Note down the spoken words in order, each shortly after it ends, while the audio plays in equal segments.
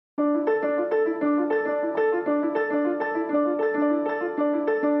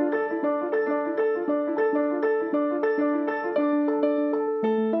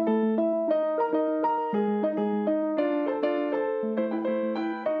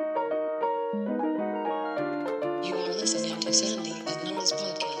Sandy at Nora's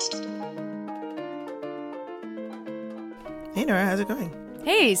podcast. Hey Nora, how's it going?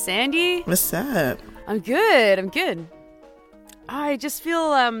 Hey Sandy. What's up? I'm good. I just feel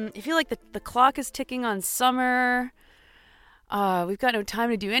I feel like the clock is ticking on summer. We've got no time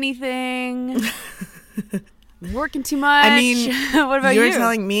to do anything. I'm working too much. I mean, what about you? You're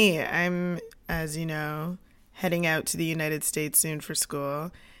telling me I'm, as you know, heading out to the United States soon for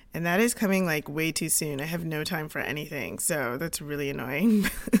school, and that is coming like way too soon. I have no time for anything, so that's really annoying.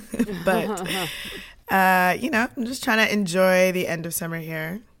 But I'm just trying to enjoy the end of summer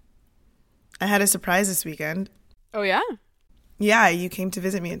here. I had a surprise this weekend. Oh yeah? Yeah, you came to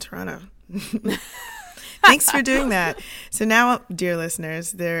visit me in Toronto. Thanks for doing that. So now, dear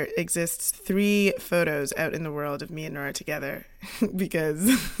listeners, there exists 3 photos out in the world of me and Nora together because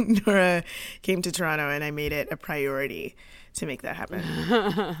Nora came to Toronto and I made it a priority to make that happen.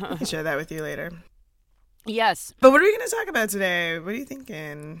 I can share that with you later. Yes. But what are we going to talk about today? What are you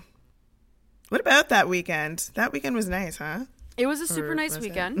thinking? What about that weekend? That weekend was nice, huh? It was a super nice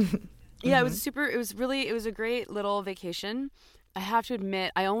weekend. Yeah, Mm-hmm. it was a great little vacation. I have to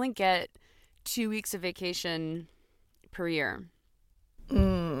admit, I only get 2 weeks of vacation per year.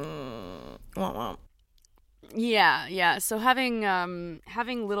 Womp. Yeah. So having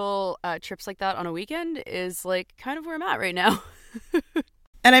little trips like that on a weekend is like kind of where I'm at right now.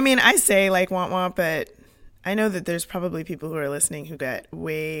 And I mean, I say like womp, but I know that there's probably people who are listening who get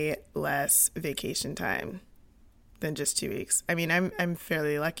way less vacation time than just 2 weeks. I mean, I'm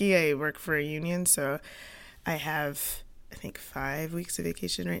fairly lucky. I work for a union, so I have, I think, 5 weeks of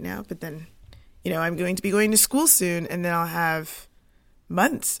vacation right now. But then, I'm going to be going to school soon, and then I'll have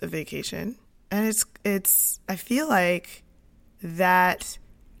months of vacation. And I feel like that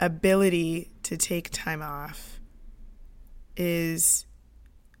ability to take time off is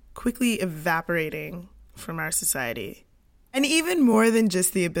quickly evaporating from our society. And even more than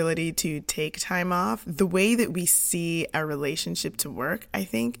just the ability to take time off, the way that we see our relationship to work, I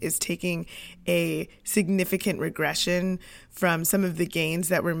think, is taking a significant regression from some of the gains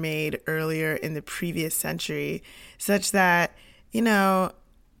that were made earlier in the previous century, such that,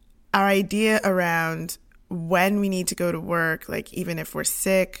 our idea around when we need to go to work, like even if we're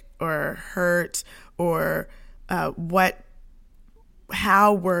sick or hurt, or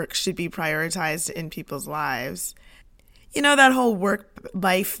how work should be prioritized in people's lives. That whole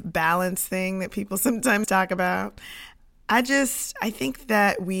work-life balance thing that people sometimes talk about. I think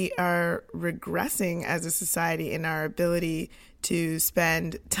that we are regressing as a society in our ability to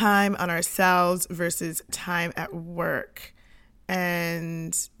spend time on ourselves versus time at work.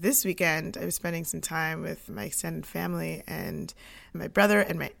 And this weekend, I was spending some time with my extended family, and my brother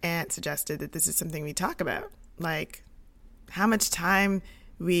and my aunt suggested that this is something we talk about, like how much time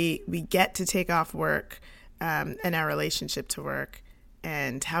we get to take off work, and our relationship to work,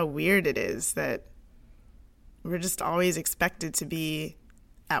 and how weird it is that we're just always expected to be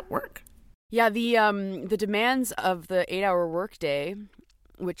at work. Yeah, the demands of the 8-hour workday,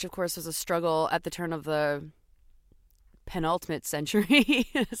 which of course was a struggle at the turn of the penultimate century,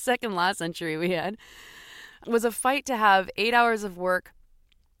 second last century we had, was a fight to have 8 hours of work,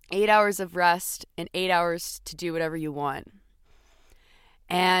 8 hours of rest, and 8 hours to do whatever you want.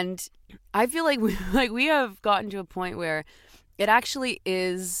 And I feel like we have gotten to a point where it actually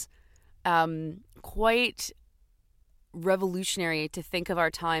is quite revolutionary to think of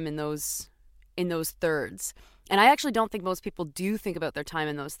our time in those thirds. And I actually don't think most people do think about their time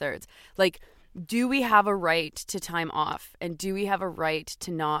in those thirds. Like, do we have a right to time off? And do we have a right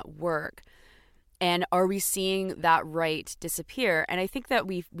to not work? And are we seeing that right disappear? And I think that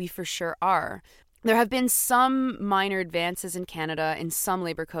we for sure are. There have been some minor advances in Canada in some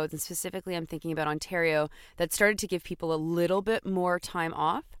labor codes, and specifically I'm thinking about Ontario, that started to give people a little bit more time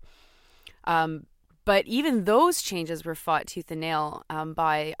off. But even those changes were fought tooth and nail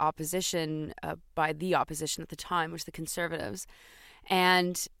by the opposition at the time, which was the Conservatives.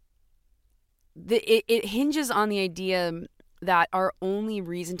 And it hinges on the idea that our only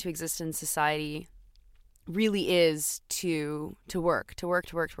reason to exist in society really is to work.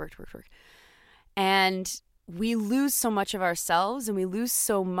 And we lose so much of ourselves, and we lose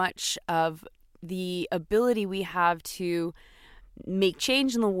so much of the ability we have to make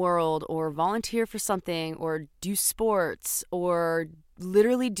change in the world, or volunteer for something, or do sports, or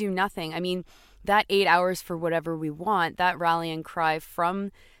literally do nothing. I mean, that 8 hours for whatever we want, that rallying cry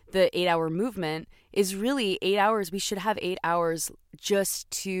from the 8-hour movement is really 8 hours. We should have 8 hours just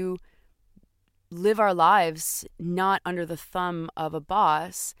to live our lives, not under the thumb of a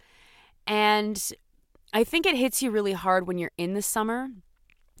boss. And I think it hits you really hard when you're in the summer.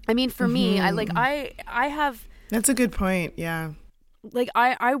 I mean, for me, I have That's a good point. Yeah. Like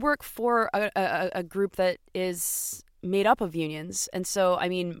I work for a group that is made up of unions. And so, I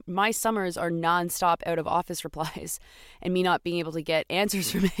mean, my summers are nonstop out of office replies and me not being able to get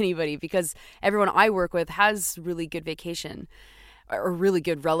answers from anybody because everyone I work with has really good vacation or really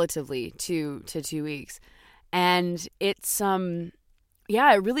good relatively to 2 weeks. And it's,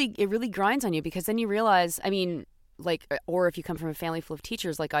 yeah, it really grinds on you because then you realize, I mean, like, or if you come from a family full of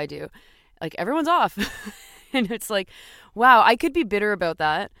teachers like I do, like everyone's off. And it's like, wow, I could be bitter about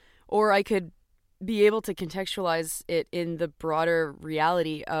that, or I could be able to contextualize it in the broader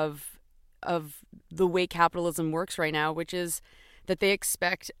reality of the way capitalism works right now, which is that they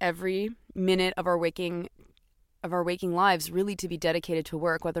expect every minute of our waking lives really to be dedicated to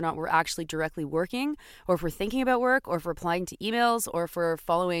work, whether or not we're actually directly working, or if we're thinking about work, or if we're replying to emails, or if we're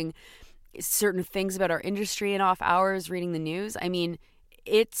following certain things about our industry in off hours, reading the news. I mean,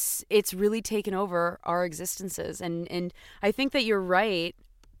 it's really taken over our existences. And I think that you're right.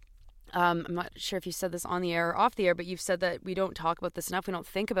 I'm not sure if you said this on the air or off the air, but you've said that we don't talk about this enough. We don't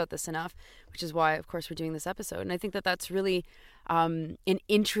think about this enough, which is why, of course, we're doing this episode. And I think that that's really an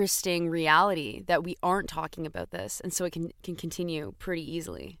interesting reality that we aren't talking about this. And so it can continue pretty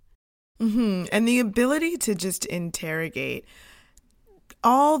easily. Mm-hmm. And the ability to just interrogate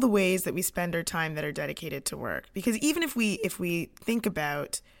all the ways that we spend our time that are dedicated to work. Because even if we think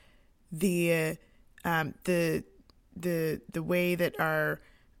about the way that our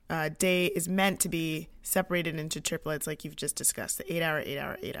day is meant to be separated into triplets, like you've just discussed, the 8 hour, 8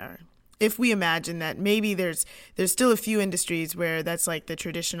 hour, 8 hour. If we imagine that maybe there's still a few industries where that's like the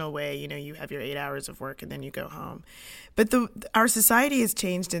traditional way, you know, you have your 8 hours of work and then you go home. But our society has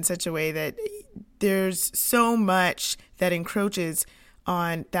changed in such a way that there's so much that encroaches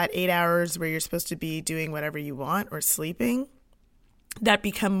on that 8 hours where you're supposed to be doing whatever you want or sleeping, that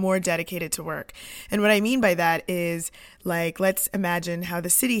become more dedicated to work. And what I mean by that is, like, let's imagine how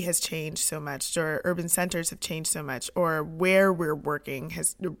the city has changed so much, or urban centers have changed so much, or where we're working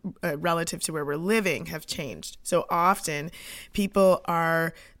has relative to where we're living have changed. So often people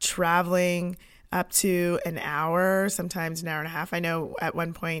are traveling up to an hour, sometimes an hour and a half. I know at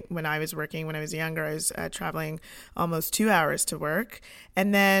one point when I was working, when I was younger, I was traveling almost 2 hours to work.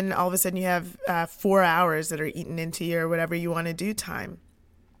 And then all of a sudden you have 4 hours that are eaten into your whatever you want to do time.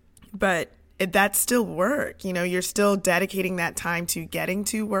 But that's still work. You know, you're still dedicating that time to getting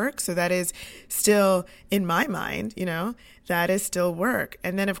to work. So that is still, in my mind, you know, that is still work.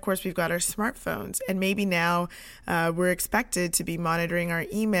 And then, of course, we've got our smartphones. And maybe now we're expected to be monitoring our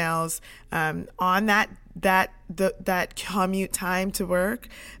emails on that commute time to work.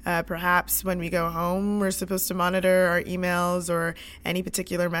 Perhaps when we go home, we're supposed to monitor our emails or any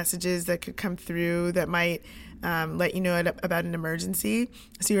particular messages that could come through that might let you know about an emergency.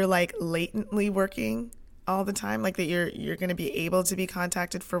 So you're like latently working all the time, like that you're going to be able to be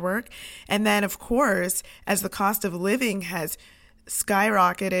contacted for work. And then, of course, as the cost of living has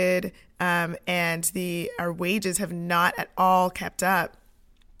skyrocketed and our wages have not at all kept up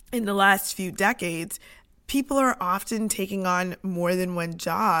in the last few decades, people are often taking on more than one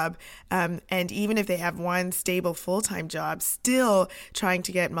job. And even if they have one stable full-time job, still trying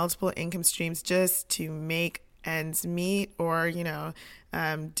to get multiple income streams just to make ends meet, or, you know,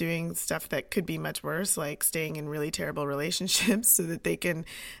 doing stuff that could be much worse, like staying in really terrible relationships so that they can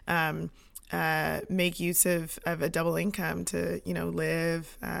make use of a double income to, you know,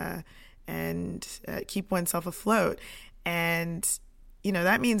 live and keep oneself afloat. And, you know,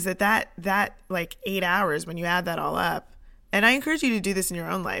 that means that like 8 hours, when you add that all up, and I encourage you to do this in your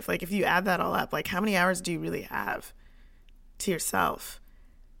own life. Like if you add that all up, like how many hours do you really have to yourself?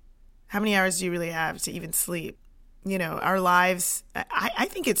 How many hours do you really have to even sleep? You know, our lives, I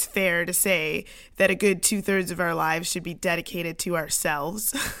think it's fair to say that a good 2/3 of our lives should be dedicated to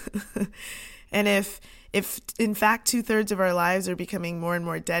ourselves. And if in fact 2/3 of our lives are becoming more and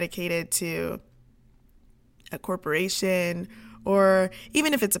more dedicated to a corporation, or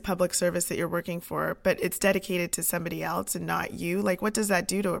even if it's a public service that you're working for, but it's dedicated to somebody else and not you, like what does that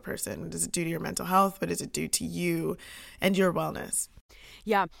do to a person? What does it do to your mental health? What does it do to you and your wellness?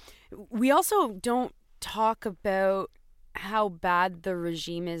 Yeah. We also don't talk about how bad the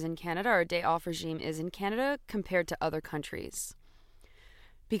regime is in Canada, our day off regime is in Canada compared to other countries.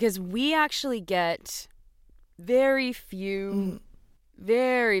 Because we actually get very few,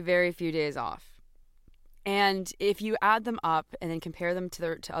 very, very few days off. And if you add them up and then compare them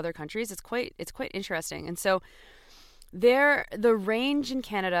to other countries, it's quite interesting. And so the range in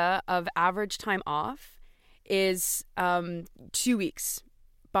Canada of average time off is 2 weeks.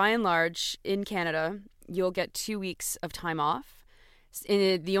 By and large, in Canada, you'll get 2 weeks of time off.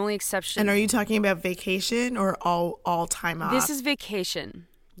 The only exception. And are you talking about vacation or all time off? This is vacation.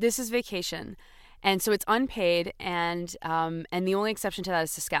 And so it's unpaid, and the only exception to that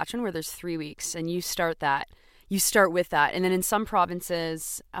is Saskatchewan, where there's 3 weeks, and you start with that. And then in some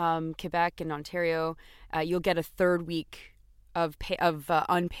provinces, Quebec and Ontario, you'll get a third week of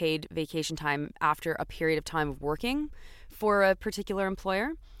unpaid vacation time after a period of time of working for a particular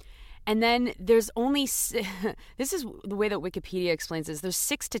employer. And then there's only, this is the way that Wikipedia explains this, there's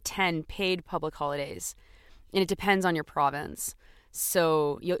 6 to 10 paid public holidays, and it depends on your province.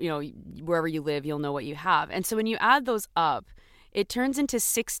 So, you know, wherever you live, you'll know what you have. And so when you add those up, it turns into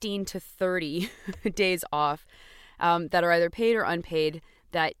 16 to 30 days off that are either paid or unpaid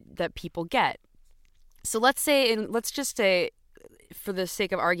that people get. So let's just say, for the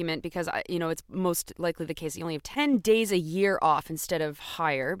sake of argument, because it's most likely the case that you only have 10 days a year off instead of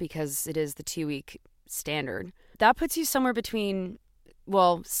higher, because it is the 2-week standard. That puts you somewhere between,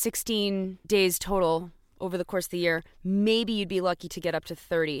 16 days total over the course of the year. Maybe you'd be lucky to get up to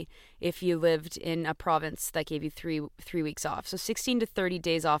 30 if you lived in a province that gave you three weeks off. So 16 to 30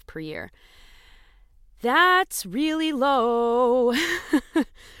 days off per year. That's really low.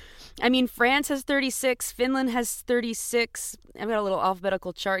 I mean, France has 36, Finland has 36. I've got a little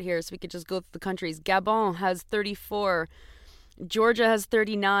alphabetical chart here, so we could just go through the countries. Gabon has 34. Georgia has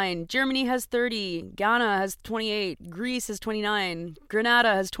 39. Germany has 30. Ghana has 28. Greece has 29.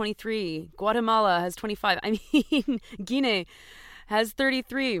 Grenada has 23. Guatemala has 25. I mean, Guinea has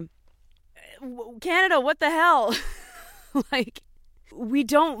 33. Canada, what the hell? We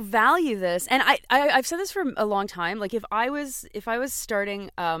don't value this. And I've said this for a long time. Like, if I was starting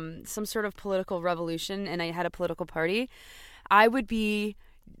some sort of political revolution and I had a political party, I would be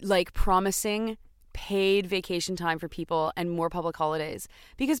promising paid vacation time for people and more public holidays,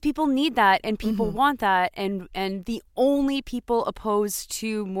 because people need that and people want that, and the only people opposed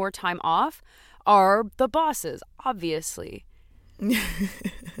to more time off are the bosses, obviously.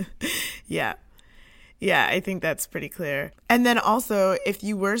 Yeah, I think that's pretty clear. And then also, if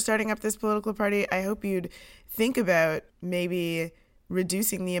you were starting up this political party, I hope you'd think about maybe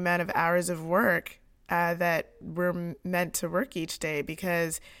reducing the amount of hours of work that we're meant to work each day,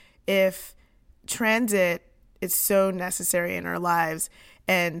 because if transit is so necessary in our lives,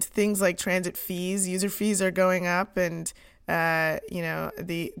 and things like transit fees, user fees are going up, and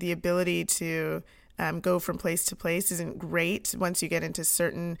the ability to go from place to place isn't great once you get into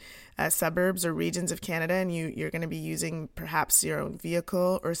certain suburbs or regions of Canada, and you're going to be using perhaps your own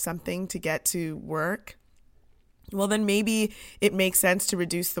vehicle or something to get to work. Well, then maybe it makes sense to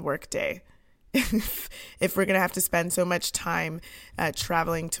reduce the workday if we're going to have to spend so much time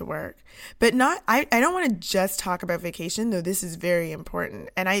traveling to work. But I don't want to just talk about vacation, though this is very important.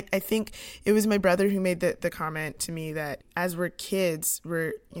 And I think it was my brother who made the comment to me that as we're kids,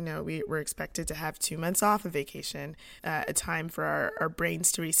 we're expected to have 2 months off of vacation, a time for our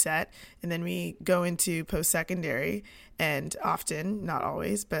brains to reset. And then we go into post-secondary, and often, not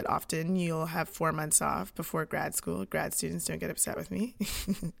always, but often you'll have 4 months off before grad school. Grad students, don't get upset with me.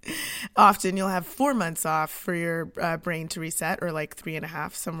 Often you'll have 4 months off for your brain to reset, or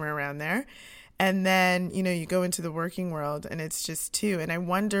 3.5, somewhere around there. And then, you go into the working world and it's just 2. And I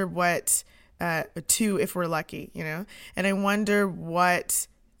wonder what, 2 if we're lucky, and I wonder what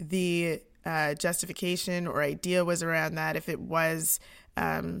the justification or idea was around that, if it was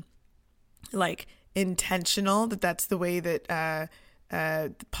intentional, that's the way that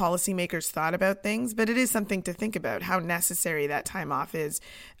policymakers thought about things. But it is something to think about, how necessary that time off is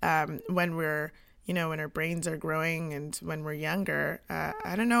when we're, when our brains are growing and when we're younger.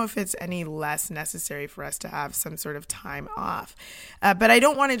 I don't know if it's any less necessary for us to have some sort of time off. But I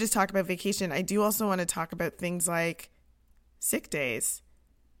don't want to just talk about vacation. I do also want to talk about things like sick days.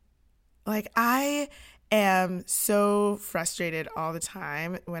 I am so frustrated all the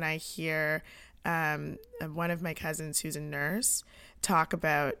time when I hear one of my cousins who's a nurse talk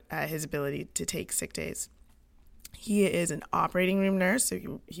about his ability to take sick days. He is an operating room nurse,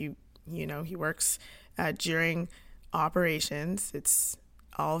 so he works during operations. It's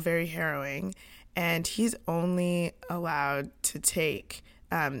all very harrowing, and he's only allowed to take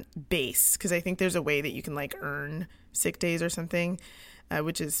base, because I think there's a way that you can earn sick days or something,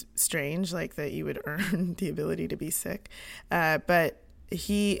 which is strange, that you would earn the ability to be sick, but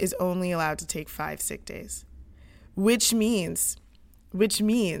he is only allowed to take 5 sick days, which means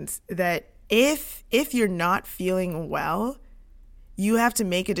that if you're not feeling well, you have to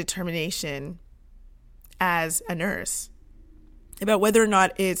make a determination as a nurse about whether or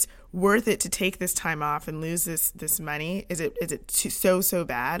not it's worth it to take this time off and lose this money? Is it so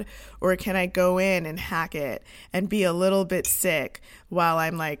bad? Or can I go in and hack it and be a little bit sick while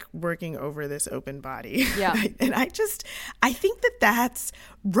I'm like working over this open body? Yeah. And I think that that's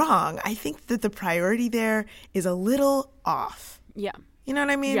wrong. I think that the priority there is a little off. Yeah. You know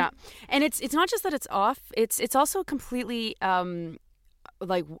what I mean? Yeah. And it's not just that it's off. It's also completely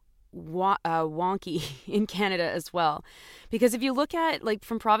wonky in Canada as well. Because if you look at like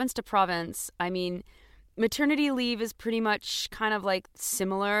from province to province, I mean, maternity leave is pretty much kind of like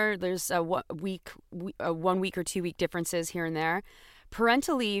similar. There's a 1 week or 2 week differences here and there.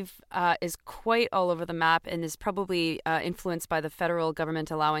 Parental leave is quite all over the map and is probably influenced by the federal government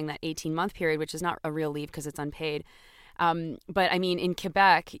allowing that 18-month period, which is not a real leave because it's unpaid. But I mean, in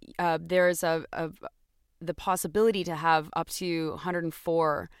Quebec, there's the possibility to have up to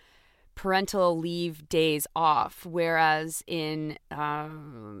 104 parental leave days off, whereas in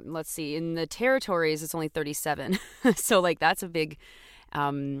in the territories it's only 37. So like that's a big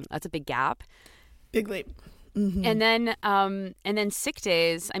gap. Big leap. Mm-hmm. And then sick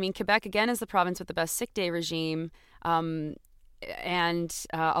days. I mean, Quebec again is the province with the best sick day regime, and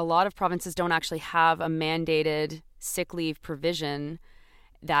a lot of provinces don't actually have a mandated sick leave provision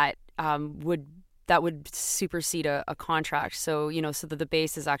that would supersede a contract. So, so that the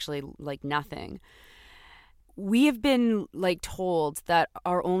base is actually like nothing. We have been like told that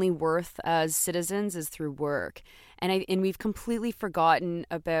our only worth as citizens is through work. And we've completely forgotten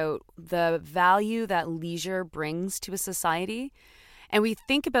about the value that leisure brings to a society. And we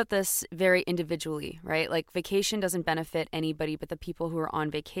think about this very individually, right? Like vacation doesn't benefit anybody but the people who are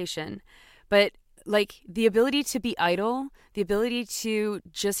on vacation. But like the ability to be idle, the ability to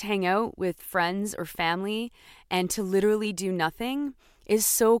just hang out with friends or family and to literally do nothing is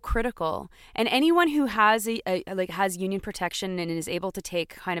so critical. And anyone who has has union protection and is able to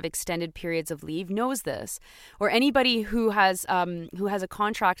take kind of extended periods of leave knows this. Or anybody who has a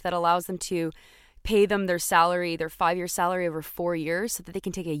contract that allows them to pay them their salary, their 5-year salary over 4 years so that they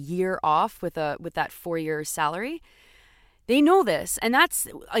can take a year off with that 4-year salary. They know this. And that's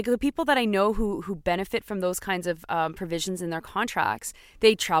like the people that I know who benefit from those kinds of provisions in their contracts.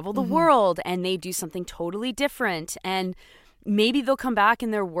 They travel the world and they do something totally different. And maybe they'll come back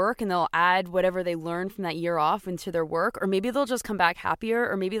in their work and they'll add whatever they learned from that year off into their work. Or maybe they'll just come back happier.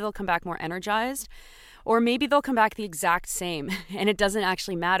 Or maybe they'll come back more energized. Or maybe they'll come back the exact same and it doesn't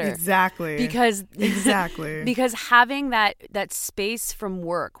actually matter. Exactly. Because having that space from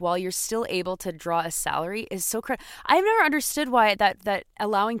work while you're still able to draw a salary is so critical. I've never understood why that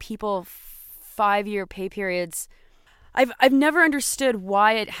allowing people 5-year pay periods, I've never understood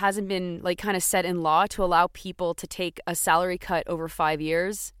why it hasn't been like kind of set in law to allow people to take a salary cut over 5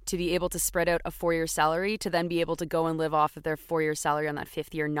 years to be able to spread out a 4-year salary to then be able to go and live off of their 4-year salary on that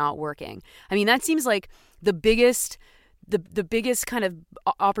 5th year not working. I mean, that seems like the biggest kind of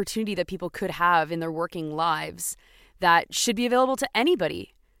opportunity that people could have in their working lives that should be available to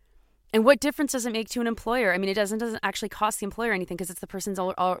anybody. And what difference does it make to an employer? I mean, it doesn't actually cost the employer anything because it's the person's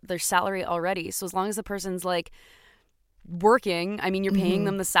their salary already. So as long as the person's like working, I mean, you're paying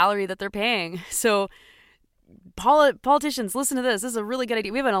them the salary that they're paying. So politicians, listen to this. This is a really good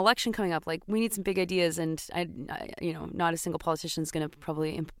idea. We have an election coming up. Like, we need some big ideas, and I not a single politician is going to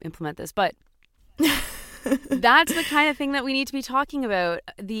probably implement this, but that's the kind of thing that we need to be talking about.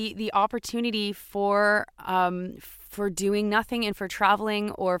 The opportunity for doing nothing and for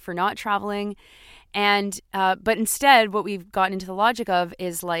traveling or for not traveling, and but instead, what we've gotten into the logic of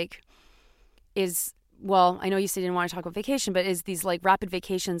is well, I know you said you didn't want to talk about vacation, but is these like rapid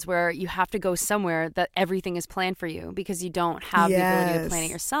vacations where you have to go somewhere that everything is planned for you because you don't have the ability to plan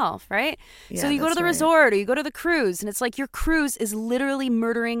it yourself, right? Yeah, so you go to the resort or you go to the cruise and it's like your cruise is literally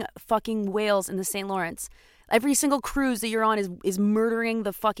murdering fucking whales in the St. Lawrence. Every single cruise that you're on is murdering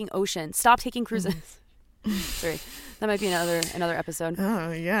the fucking ocean. Stop taking cruises. Sorry, that might be another episode.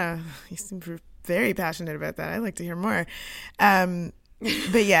 Oh, yeah. You seem very passionate about that. I'd like to hear more.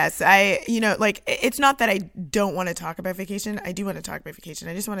 But yes, it's not that I don't want to talk about vacation. I do want to talk about vacation.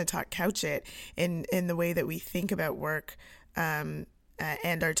 I just want to couch it in the way that we think about work, and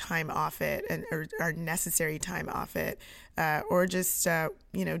our time off it or our necessary time off it, or just,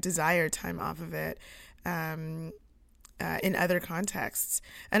 desired time off of it, in other contexts.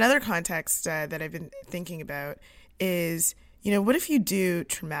 Another context that I've been thinking about is, what if you do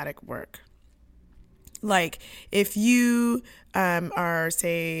traumatic work? Like if you are,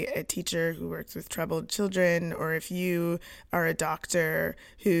 say, a teacher who works with troubled children, or if you are a doctor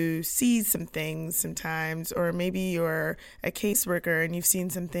who sees some things sometimes, or maybe you're a caseworker and you've seen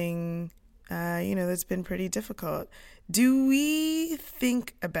something that's been pretty difficult. Do we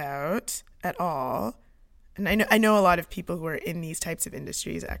think about at all, and I know a lot of people who are in these types of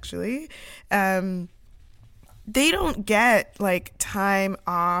industries actually, they don't get like time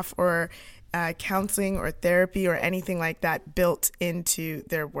off or counseling or therapy or anything like that built into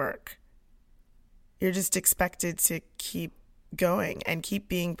their work. You're just expected to keep going and keep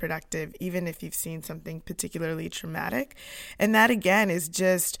being productive, even if you've seen something particularly traumatic. And that, again, is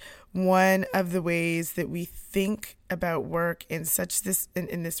just one of the ways that we think about work in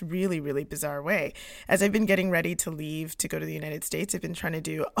this really, really bizarre way. As I've been getting ready to leave to go to the United States, I've been trying to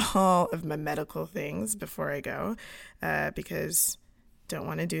do all of my medical things before I go, because don't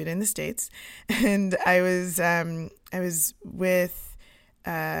want to do it in the States. And I was with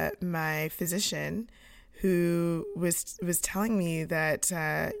my physician, who was telling me that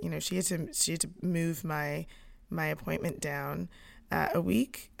she had to move my appointment down a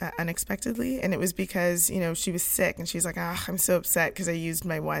week unexpectedly, and it was because she was sick, and she's like, I'm so upset because I used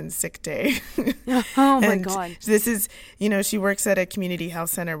my one sick day. Oh my God! This is she works at a community health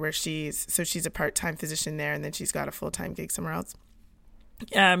center where she's a part-time physician there, and then she's got a full-time gig somewhere else,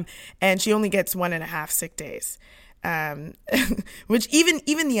 and she only gets 1.5 sick days. Which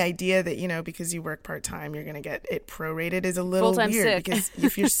even the idea that because you work part-time you're going to get it prorated is a little full-time weird sick. Because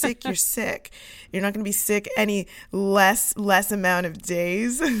if you're sick, you're sick. You're not going to be sick any less amount of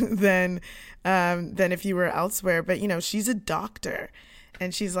days than if you were elsewhere. But she's a doctor,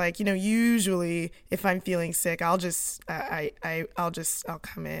 and she's like, usually if I'm feeling sick, I'll come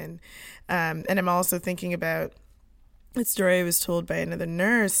in. And I'm also thinking about a story I was told by another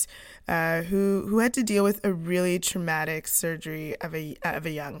nurse who had to deal with a really traumatic surgery of a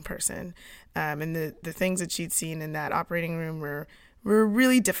young person, and the things that she'd seen in that operating room were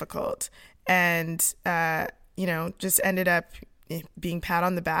really difficult, and just ended up being pat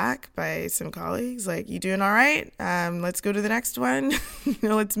on the back by some colleagues, like, you doing all right? Let's go to the next one.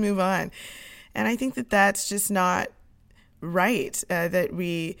 Let's move on. And I think that that's just not right, that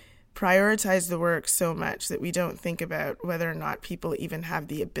we prioritize the work so much that we don't think about whether or not people even have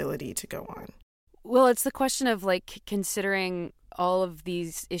the ability to go on. Well, it's the question of like considering all of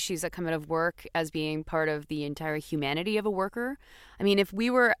these issues that come out of work as being part of the entire humanity of a worker. I mean, if we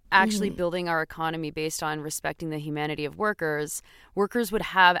were actually building our economy based on respecting the humanity of workers would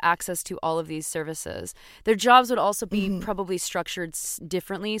have access to all of these services. Their jobs would also be probably structured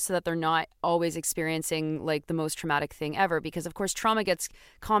differently so that they're not always experiencing like the most traumatic thing ever. Because, of course, trauma gets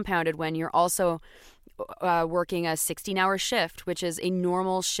compounded when you're also working a 16-hour shift, which is a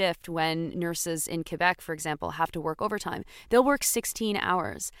normal shift when nurses in Quebec, for example, have to work overtime. They'll work 16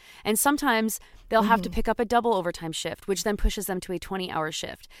 hours. And sometimes they'll have to pick up a double overtime shift, which then pushes them to a 20-hour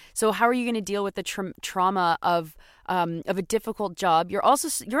shift. So how are you going to deal with the trauma of a difficult job? You're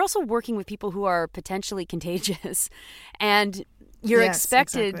also working with people who are potentially contagious, and you're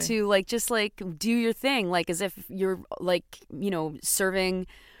expected to like just like do your thing, like as if you're like serving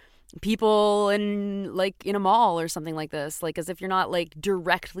people in a mall or something like this, like as if you're not like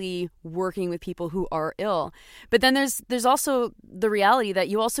directly working with people who are ill. But then there's also the reality that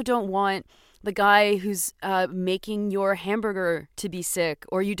you also don't want the guy who's making your hamburger to be sick,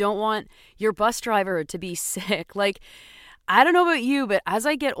 or you don't want your bus driver to be sick. Like, I don't know about you, but as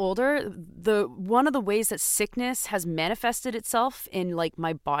I get older, one of the ways that sickness has manifested itself in like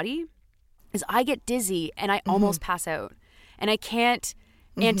my body is I get dizzy and I almost pass out, and I can't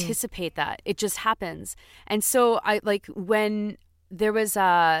anticipate that. It just happens. And so I like when there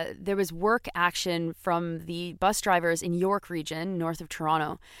was work action from the bus drivers in York region north of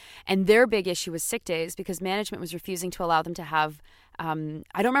Toronto, and their big issue was sick days because management was refusing to allow them to have I don't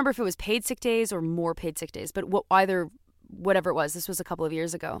remember if it was paid sick days or more paid sick days, but whatever it was, this was a couple of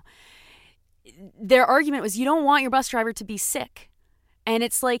years ago. Their argument was, you don't want your bus driver to be sick. And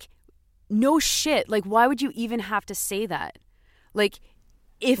it's like, no shit. Like, why would you even have to say that? Like,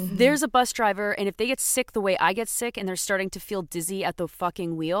 if there's a bus driver and if they get sick the way I get sick and they're starting to feel dizzy at the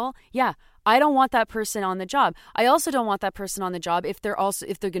fucking wheel, yeah, I don't want that person on the job. I also don't want that person on the job if they're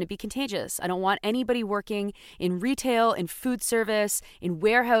going to be contagious. I don't want anybody working in retail, in food service, in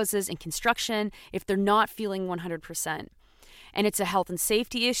warehouses, in construction, if they're not feeling 100%. And it's a health and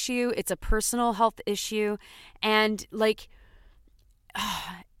safety issue. It's a personal health issue. And like,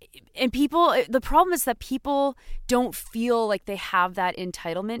 and people, the problem is that people don't feel like they have that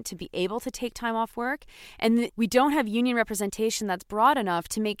entitlement to be able to take time off work. And we don't have union representation that's broad enough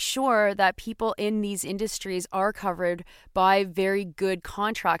to make sure that people in these industries are covered by very good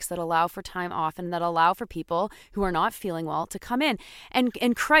contracts that allow for time off and that allow for people who are not feeling well to come in.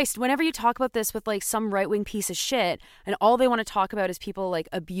 And Christ, whenever you talk about this with like some right-wing piece of shit and all they want to talk about is people like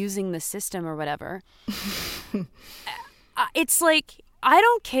abusing the system or whatever, it's like, I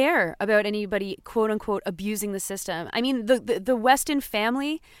don't care about anybody, quote unquote, abusing the system. I mean, the Weston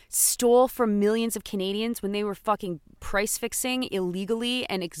family stole from millions of Canadians when they were fucking price fixing illegally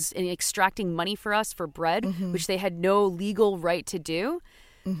and extracting money for us for bread, which they had no legal right to do.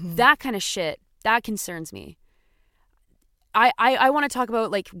 That kind of shit, that concerns me. I want to talk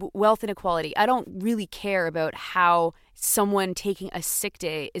about like wealth inequality. I don't really care about how someone taking a sick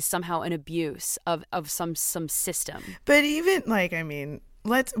day is somehow an abuse of some system. But even like, I mean,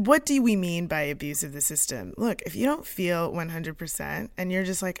 what do we mean by abuse of the system? Look, if you don't feel 100% and you're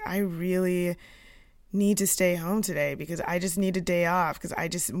just like, I really need to stay home today because I just need a day off because I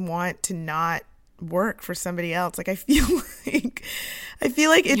just want to not work for somebody else. Like I feel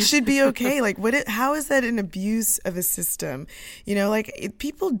like it should be okay. Like how is that an abuse of a system? You know, like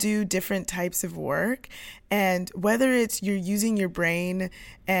people do different types of work, and whether it's you're using your brain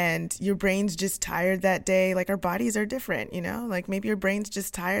and your brain's just tired that day, like our bodies are different, you know, like maybe your brain's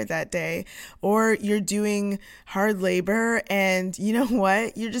just tired that day, or you're doing hard labor and you know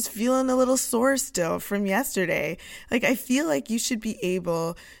what, you're just feeling a little sore still from yesterday. Like I feel like you should be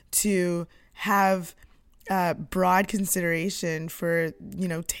able to have broad consideration for, you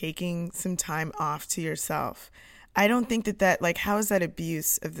know, taking some time off to yourself. I don't think that like, how is that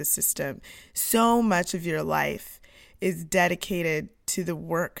abuse of the system? So much of your life is dedicated to the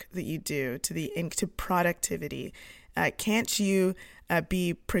work that you do, to productivity. Can't you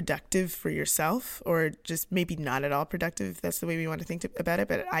be productive for yourself, or just maybe not at all productive if that's the way we want to think about it?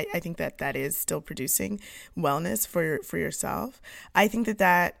 But I think that is still producing wellness for yourself. I think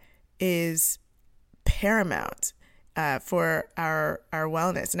that is paramount for our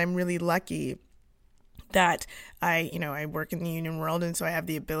wellness. And I'm really lucky that I work in the union world, and so I have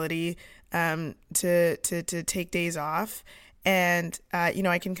the ability to take days off. And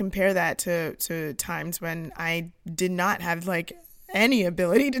I can compare that to times when I did not have like any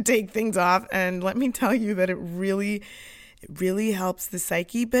ability to take things off. And let me tell you that it really helps the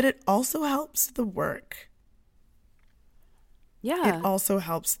psyche, but it also helps the work. Yeah. It also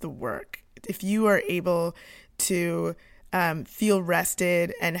helps the work. If you are able to feel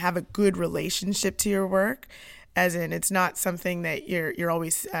rested and have a good relationship to your work, as in it's not something that you're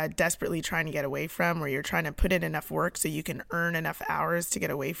always desperately trying to get away from, or you're trying to put in enough work so you can earn enough hours to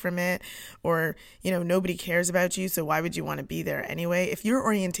get away from it, or, you know, nobody cares about you, so why would you want to be there anyway? If your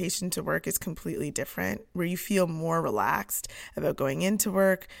orientation to work is completely different, where you feel more relaxed about going into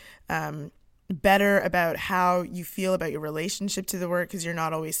work, better about how you feel about your relationship to the work because you're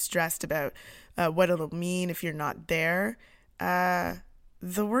not always stressed about what it'll mean if you're not there,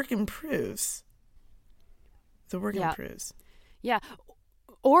 the work improves. The work improves. Yeah.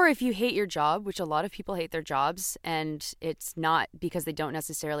 Or if you hate your job, which a lot of people hate their jobs, and it's not because they don't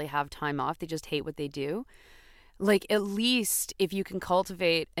necessarily have time off, they just hate what they do. Like, at least if you can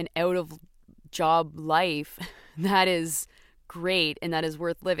cultivate an out-of-job life that is great and that is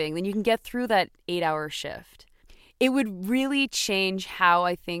worth living, then you can get through that 8-hour shift. It would really change how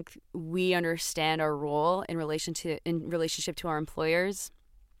I think we understand our role in relationship to our employers,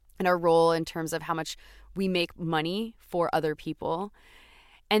 and our role in terms of how much we make money for other people.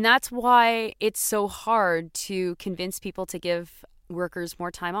 And that's why it's so hard to convince people to give workers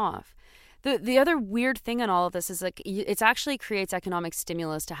more time off. The other weird thing in all of this is like it actually creates economic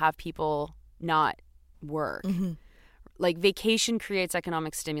stimulus to have people not work. Mm-hmm. Like vacation creates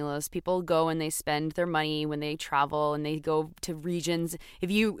economic stimulus. People go and they spend their money when they travel and they go to regions. If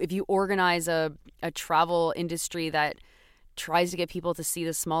you organize a travel industry that tries to get people to see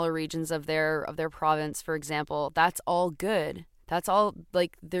the smaller regions of their province, for example, that's all good. That's all,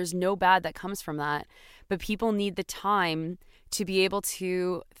 like, there's no bad that comes from that. But people need the time to be able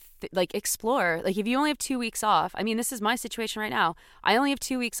to explore. Like, if you only have 2 weeks off, I mean, this is my situation right now. I only have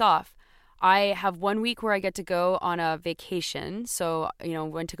 2 weeks off. I have 1 week where I get to go on a vacation. So,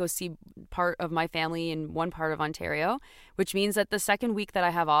 went to go see part of my family in one part of Ontario, which means that the second week that I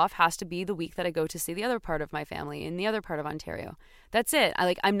have off has to be the week that I go to see the other part of my family in the other part of Ontario. That's it.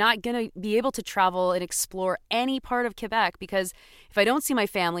 I'm not going to be able to travel and explore any part of Quebec, because if I don't see my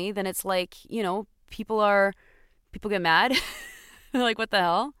family, then it's like, people get mad. They're like, what the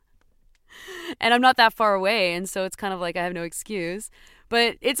hell? And I'm not that far away. And so it's kind of like I have no excuse.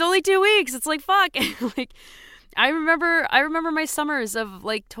 But it's only 2 weeks. It's like, fuck. Like, I remember my summers of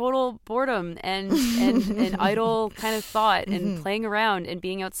like total boredom and idle kind of thought and playing around and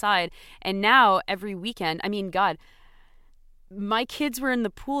being outside. And now every weekend, I mean, God, my kids were in the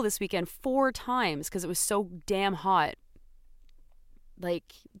pool this weekend 4 times because it was so damn hot.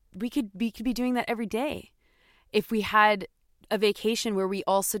 Like, we could be doing that every day if we had a vacation where we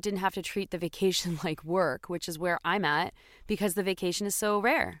also didn't have to treat the vacation like work, which is where I'm at because the vacation is so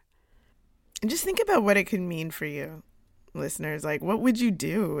rare. And just think about what it could mean for you, listeners. Like, what would you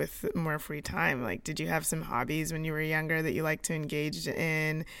do with more free time? Like, did you have some hobbies when you were younger that you liked to engage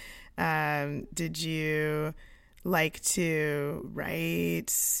in? Did you like to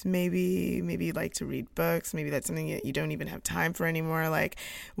write? Maybe you like to read books. Maybe that's something that you don't even have time for anymore. Like,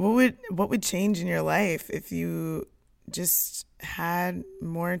 what would change in your life if you just had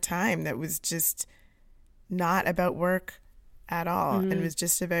more time that was just not about work at all and was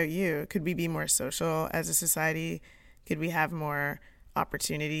just about you? Could we be more social as a society? Could we have more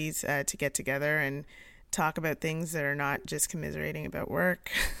opportunities to get together and talk about things that are not just commiserating about work?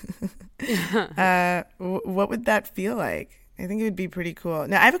 What would that feel like? I think it would be pretty cool.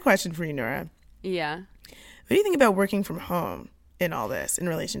 Now, I have a question for you, Nora. Yeah. What do you think about working from home in all this, in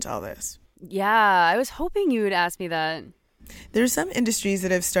relation to all this? Yeah, I was hoping you would ask me that. There are some industries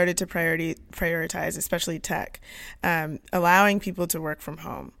that have started to prioritize, especially tech, allowing people to work from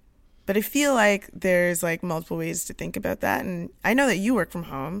home. But I feel like there's like multiple ways to think about that. And I know that you work from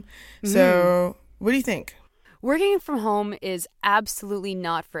home. So what do you think? Working from home is absolutely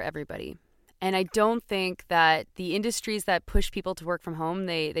not for everybody. And I don't think that the industries that push people to work from home,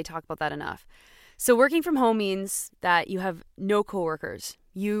 they talk about that enough. So working from home means that you have no coworkers.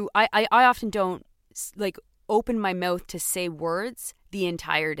 I often don't like open my mouth to say words the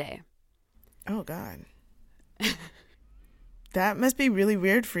entire day. Oh, God. That must be really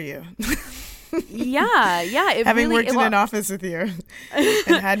weird for you. Yeah. Having worked in an office with you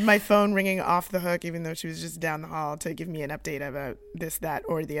and had my phone ringing off the hook, even though she was just down the hall to give me an update about this, that,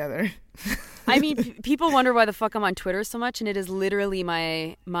 or the other. I mean, people wonder why the fuck I'm on Twitter so much, and it is literally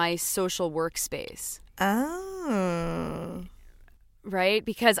my social workspace. Oh. Right?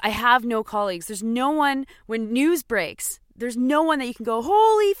 Because I have no colleagues. There's no one, when news breaks, there's no one that you can go,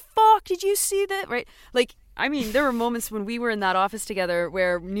 holy fuck, did you see that? Right? Like, I mean, there were moments when we were in that office together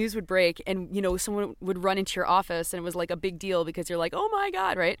where news would break and, you know, someone would run into your office and it was like a big deal because you're like, oh my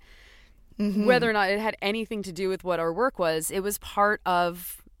God, right? Mm-hmm. Whether or not it had anything to do with what our work was, it was part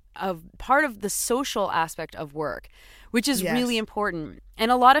of the social aspect of work, which is really important. And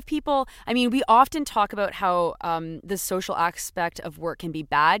a lot of people, I mean, we often talk about how the social aspect of work can be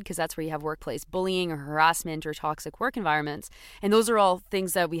bad because that's where you have workplace bullying or harassment or toxic work environments. And those are all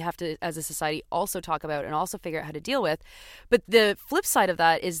things that we have to, as a society, also talk about and also figure out how to deal with. But the flip side of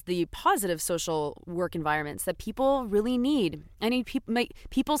that is the positive social work environments that people really need. I mean,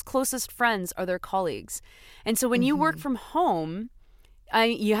 people's closest friends are their colleagues. And so when you work from home,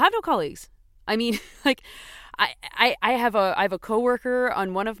 you have no colleagues. I mean, like, I have a coworker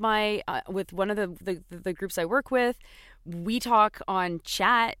on one of my with one of the groups I work with. We talk on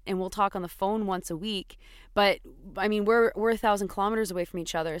chat and we'll talk on the phone once a week. But I mean, we're 1,000 kilometers away from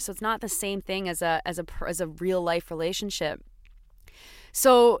each other, so it's not the same thing as a real life relationship.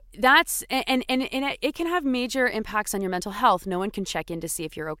 So that's and it can have major impacts on your mental health. No one can check in to see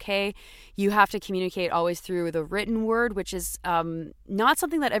if you're okay. You have to communicate always through the written word, which is not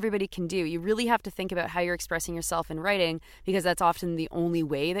something that everybody can do. You really have to think about how you're expressing yourself in writing because that's often the only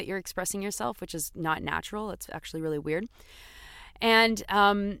way that you're expressing yourself, which is not natural. It's actually really weird. And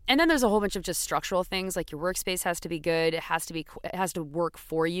then there's a whole bunch of just structural things, like your workspace has to be good. It has to work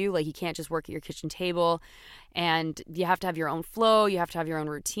for you. Like, you can't just work at your kitchen table, and you have to have your own flow. You have to have your own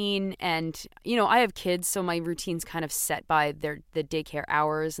routine. And, you know, I have kids, so my routine's kind of set by the daycare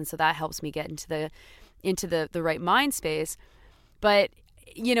hours. And so that helps me get into the right mind space. But,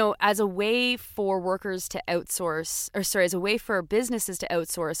 you know, as a way for workers to outsource, as a way for businesses to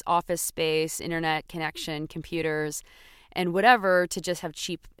outsource office space, internet connection, computers, and whatever, to just have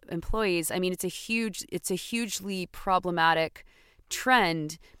cheap employees. I mean, it's a hugely problematic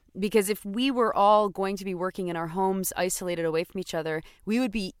trend, because if we were all going to be working in our homes, isolated away from each other, we would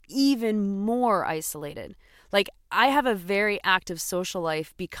be even more isolated. Like, I have a very active social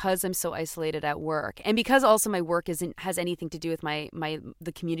life because I'm so isolated at work, and because also my work has anything to do with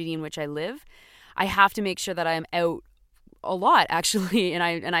the community in which I live. I have to make sure that I am out a lot, actually, and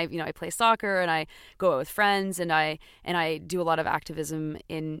I you know, I play soccer and I go out with friends and I do a lot of activism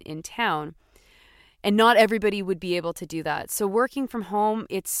in town, and not everybody would be able to do that. So working from home,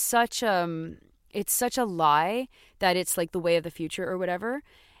 it's such it's such a lie that it's like the way of the future or whatever.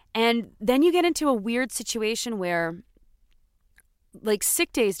 And then you get into a weird situation where like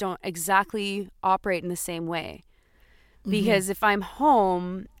sick days don't exactly operate in the same way. Because if I'm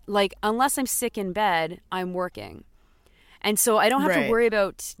home, like unless I'm sick in bed, I'm working. And so I don't have to worry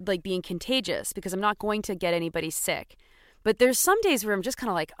about like being contagious because I'm not going to get anybody sick. But there's some days where I'm just kind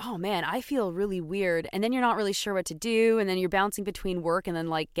of like, oh man, I feel really weird. And then you're not really sure what to do. And then you're bouncing between work and then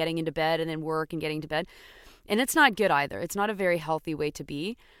like getting into bed and then work and getting to bed. And it's not good either. It's not a very healthy way to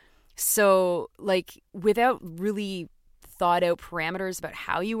be. So like without really thought out parameters about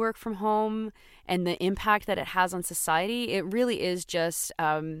how you work from home and the impact that it has on society, it really is just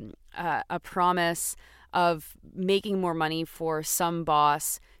a promise of making more money for some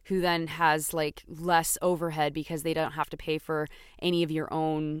boss who then has like less overhead because they don't have to pay for any of your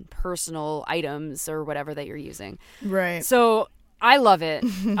own personal items or whatever that you're using. Right. So I love it.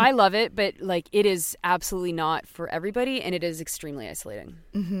 I love it, but like it is absolutely not for everybody and it is extremely isolating.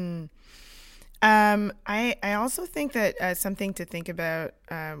 Mm-hmm. I also think that something to think about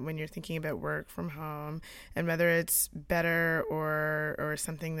when you're thinking about work from home and whether it's better or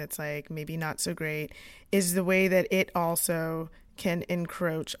something that's like maybe not so great is the way that it also can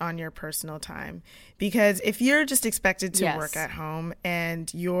encroach on your personal time. Because if you're just expected to work at home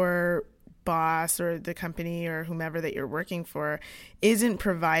and your boss or the company or whomever that you're working for isn't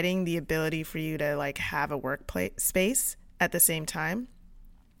providing the ability for you to like have a workplace space at the same time,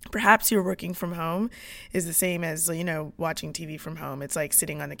 perhaps your working from home is the same as, you know, watching TV from home. It's like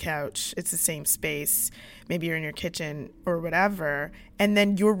sitting on the couch. It's the same space. Maybe you're in your kitchen or whatever. And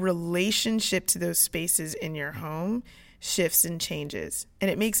then your relationship to those spaces in your home shifts and changes.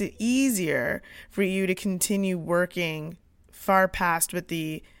 And it makes it easier for you to continue working far past what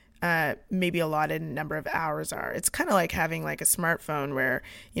the maybe allotted number of hours are. It's kind of like having like a smartphone where,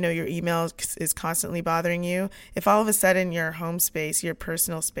 you know, your email is constantly bothering you. If all of a sudden your home space, your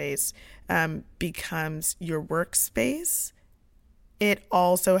personal space becomes your workspace, it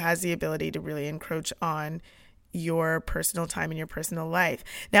also has the ability to really encroach on your personal time and your personal life.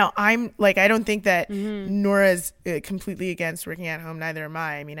 Now, I'm like, I don't think that Nora's completely against working at home. Neither am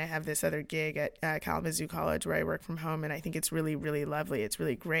I. I mean, I have this other gig at Kalamazoo College where I work from home, and I think it's really, really lovely. It's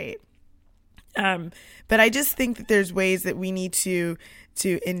really great. But I just think that there's ways that we need to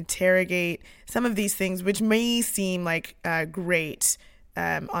interrogate some of these things, which may seem like great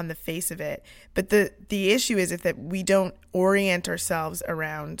on the face of it. But the issue is that we don't orient ourselves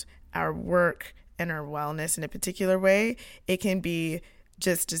around our work and our wellness in a particular way, it can be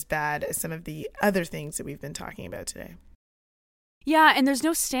just as bad as some of the other things that we've been talking about today. Yeah, and there's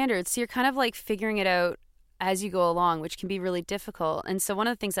no standards. So you're kind of like figuring it out as you go along, which can be really difficult. And so one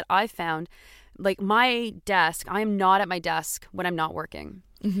of the things that I've found, like my desk, I am not at my desk when I'm not working.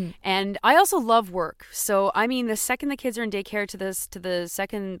 Mm-hmm. And I also love work. So, I mean, the second the kids are in daycare to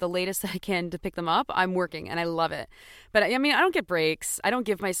the latest that I can to pick them up, I'm working and I love it. But I mean, I don't get breaks. I don't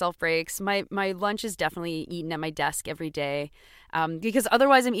give myself breaks. My lunch is definitely eaten at my desk every day. Because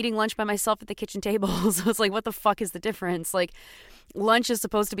otherwise I'm eating lunch by myself at the kitchen table. So it's like, what the fuck is the difference? Like, lunch is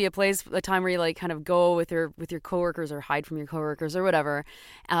supposed to be a time where you like kind of go with your coworkers or hide from your coworkers or whatever,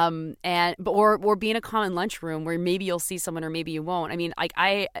 or be in a common lunchroom where maybe you'll see someone or maybe you won't. I mean,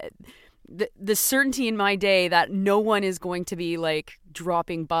 the certainty in my day that no one is going to be like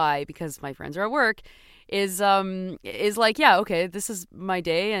dropping by because my friends are at work is like, yeah, okay, this is my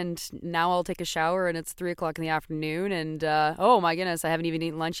day and now I'll take a shower and it's 3:00 in the afternoon and oh my goodness, I haven't even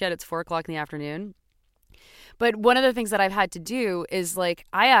eaten lunch yet. It's 4:00 in the afternoon. But one of the things that I've had to do is like,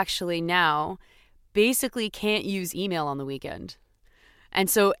 I actually now basically can't use email on the weekend. And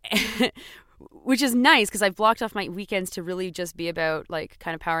so, which is nice because I've blocked off my weekends to really just be about like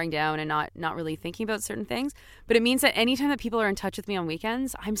kind of powering down and not really thinking about certain things. But it means that anytime that people are in touch with me on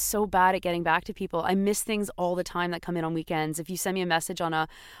weekends, I'm so bad at getting back to people. I miss things all the time that come in on weekends. If you send me a message on a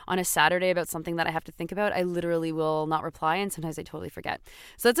Saturday about something that I have to think about, I literally will not reply, and sometimes I totally forget.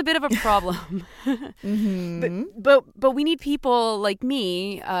 So that's a bit of a problem. Mm-hmm. But we need people like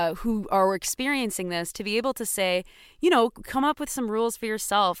me who are experiencing this to be able to say, you know, come up with some rules for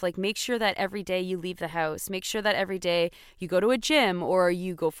yourself. Like, make sure that every day you leave the house. Make sure that every day you go to a gym, or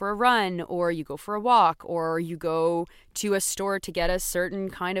you go for a run, or you go for a walk, or you go to a store to get a certain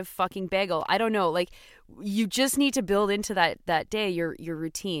kind of fucking bagel. I don't know. Like, you just need to build into that day your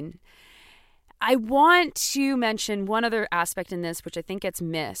routine. I want to mention one other aspect in this, which I think gets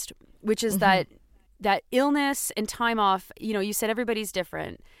missed, which is that illness and time off, you know, you said everybody's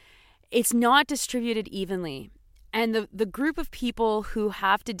different. It's not distributed evenly. And the group of people who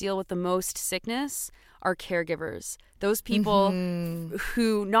have to deal with the most sickness are caregivers. Those people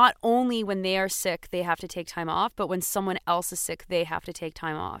who not only when they are sick, they have to take time off, but when someone else is sick, they have to take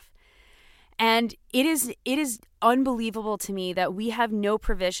time off. And it is unbelievable to me that we have no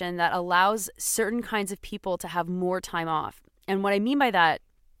provision that allows certain kinds of people to have more time off. And what I mean by that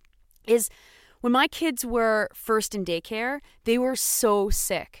is when my kids were first in daycare, they were so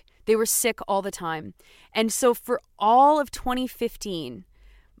sick. They were sick all the time. And so for all of 2015,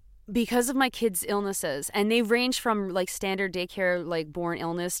 because of my kids' illnesses, and they range from like standard daycare, like born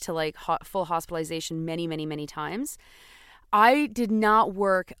illness to like full hospitalization many, many, many times, I did not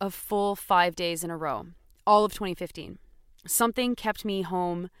work a full 5 days in a row, all of 2015. Something kept me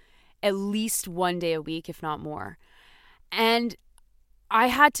home at least 1 day a week, if not more. And I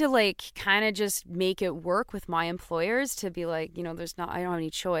had to like kind of just make it work with my employers to be like, I don't have any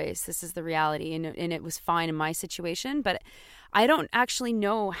choice. This is the reality. And it was fine in my situation, but I don't actually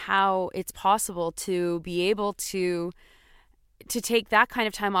know how it's possible to be able to take that kind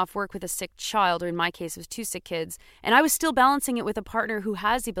of time off work with a sick child, or in my case, it was 2 sick kids. And I was still balancing it with a partner who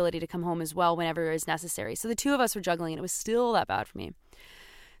has the ability to come home as well whenever is necessary. So the 2 of us were juggling, and it was still that bad for me.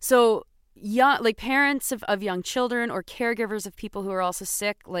 So like parents of young children or caregivers of people who are also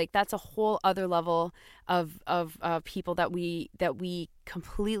sick, like that's a whole other level of people that we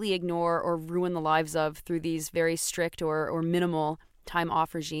completely ignore or ruin the lives of through these very strict or minimal time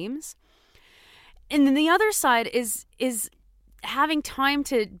off regimes. And then the other side is having time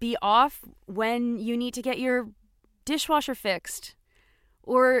to be off when you need to get your dishwasher fixed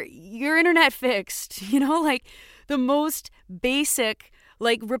or your internet fixed, like the most basic,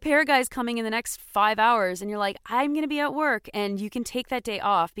 like repair guys coming in the next 5 hours and you're like, I'm going to be at work, and you can take that day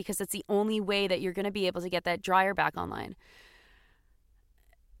off because that's the only way that you're going to be able to get that dryer back online.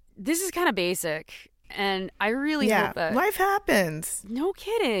 This is kind of basic, and I really hope that life happens. No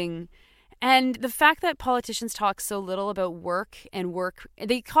kidding. And the fact that politicians talk so little about work,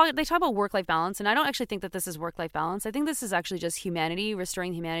 they talk about work-life balance, and I don't actually think that this is work-life balance. I think this is actually just humanity,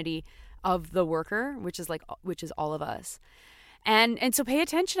 restoring humanity of the worker, which is all of us. And so pay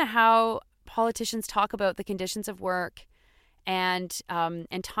attention to how politicians talk about the conditions of work and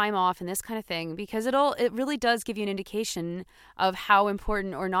time off and this kind of thing, because it really does give you an indication of how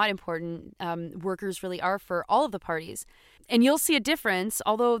important or not important workers really are for all of the parties. And you'll see a difference,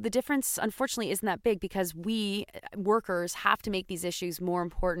 although the difference unfortunately isn't that big, because we workers have to make these issues more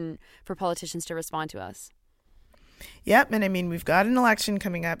important for politicians to respond to us. Yep. And I mean, we've got an election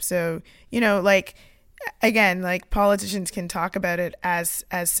coming up. So, again, like politicians can talk about it as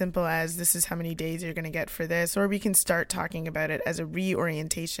simple as this is how many days you're going to get for this, or we can start talking about it as a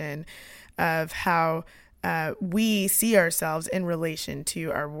reorientation of how we see ourselves in relation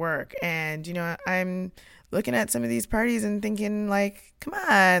to our work. And, I'm looking at some of these parties and thinking like, come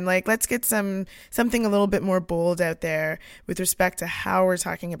on, like let's get something a little bit more bold out there with respect to how we're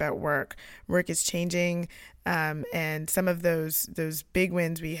talking about work. Work is changing. And some of those big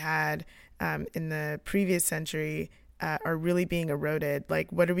wins we had in the previous century are really being eroded.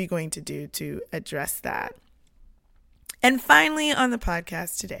 Like, what are we going to do to address that? And finally, on the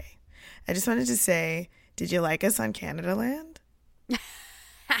podcast today, I just wanted to say, did you like us on Canada Land?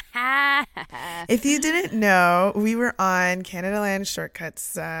 If you didn't know, we were on Canada Land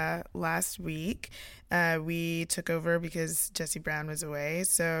Shortcuts last week. We took over because Jesse Brown was away.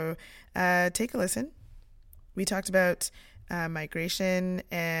 So take a listen. We talked about migration,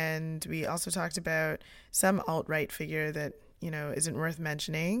 and we also talked about some alt-right figure that isn't worth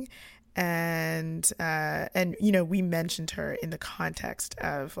mentioning, and we mentioned her in the context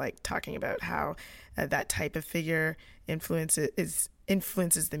of like talking about how that type of figure influences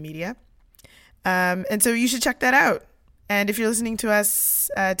the media, and so you should check that out. And if you're listening to us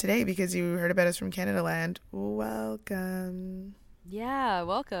today because you heard about us from Canada Land, welcome. Yeah,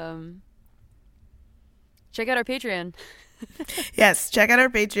 welcome. Check out our Patreon. Yes, check out our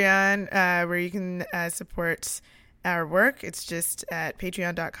Patreon where you can support our work. It's just at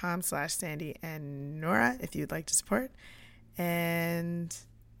patreon.com/Sandy and Nora if you'd like to support. And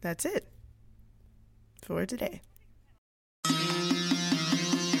that's it for today.